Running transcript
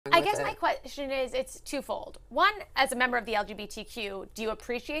I guess my question is, it's twofold. One, as a member of the LGBTQ, do you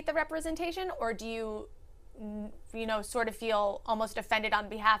appreciate the representation, or do you, sort of feel almost offended on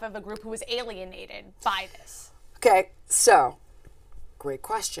behalf of a group who was alienated by this? Okay, so, great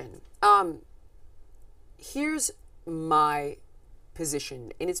question. Here's my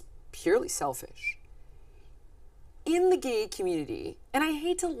position, and it's purely selfish. In the gay community, and I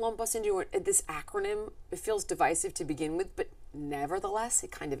hate to lump us into this acronym, it feels divisive to begin with, but nevertheless,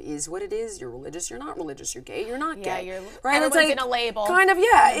 it kind of is what it is. You're religious, you're not religious, you're gay, you're not gay. Yeah, right? Everyone's in a label. Kind of,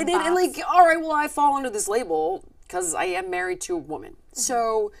 yeah. It like, all right, well, I fall under this label because I am married to a woman. Mm-hmm.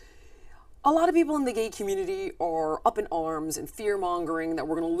 So a lot of people in the gay community are up in arms and fear-mongering that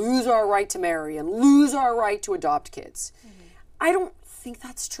we're going to lose our right to marry and lose our right to adopt kids. Mm-hmm. I don't think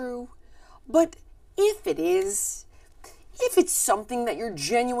that's true, but if it is, if it's something that you're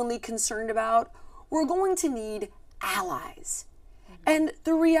genuinely concerned about, we're going to need allies. Mm-hmm. And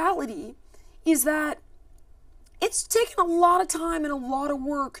the reality is that it's taken a lot of time and a lot of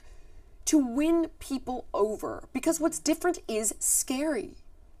work to win people over, because what's different is scary.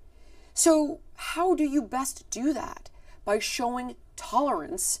 So how do you best do that? By showing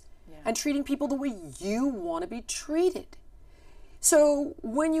tolerance and treating people the way you want to be treated. So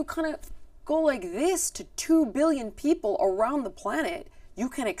when you kind of go like this to 2 billion people around the planet, you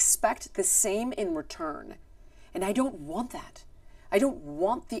can expect the same in return. And I don't want that. I don't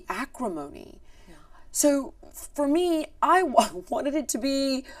want the acrimony. Yeah. So for me, I wanted it to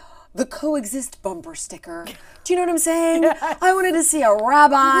be the coexist bumper sticker. Do you know what I'm saying? Yes. I wanted to see a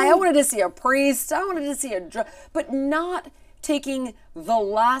rabbi, I wanted to see a priest, I wanted to see but not taking the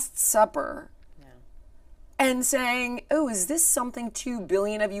Last Supper and saying, oh, is this something 2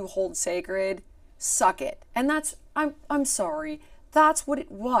 billion of you hold sacred? Suck it. And that's, I'm sorry, that's what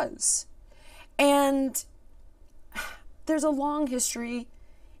it was. And there's a long history.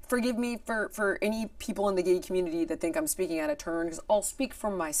 Forgive me for any people in the gay community that think I'm speaking out of turn, because I'll speak for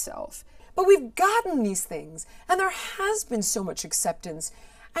myself. But we've gotten these things, and there has been so much acceptance.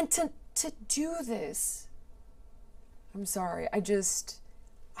 And to do this, I'm sorry, I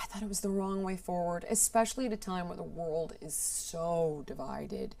thought it was the wrong way forward, especially at a time where the world is so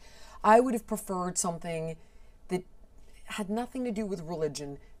divided. I would have preferred something that had nothing to do with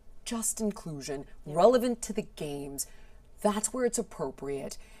religion, just inclusion, relevant to the games. That's where it's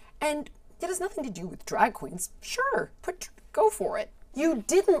appropriate. And it has nothing to do with drag queens. Sure, go for it. You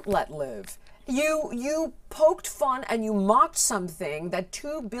didn't let live. You poked fun and you mocked something that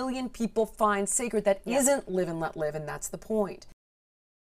 2 billion people find sacred that isn't live and let live, and that's the point.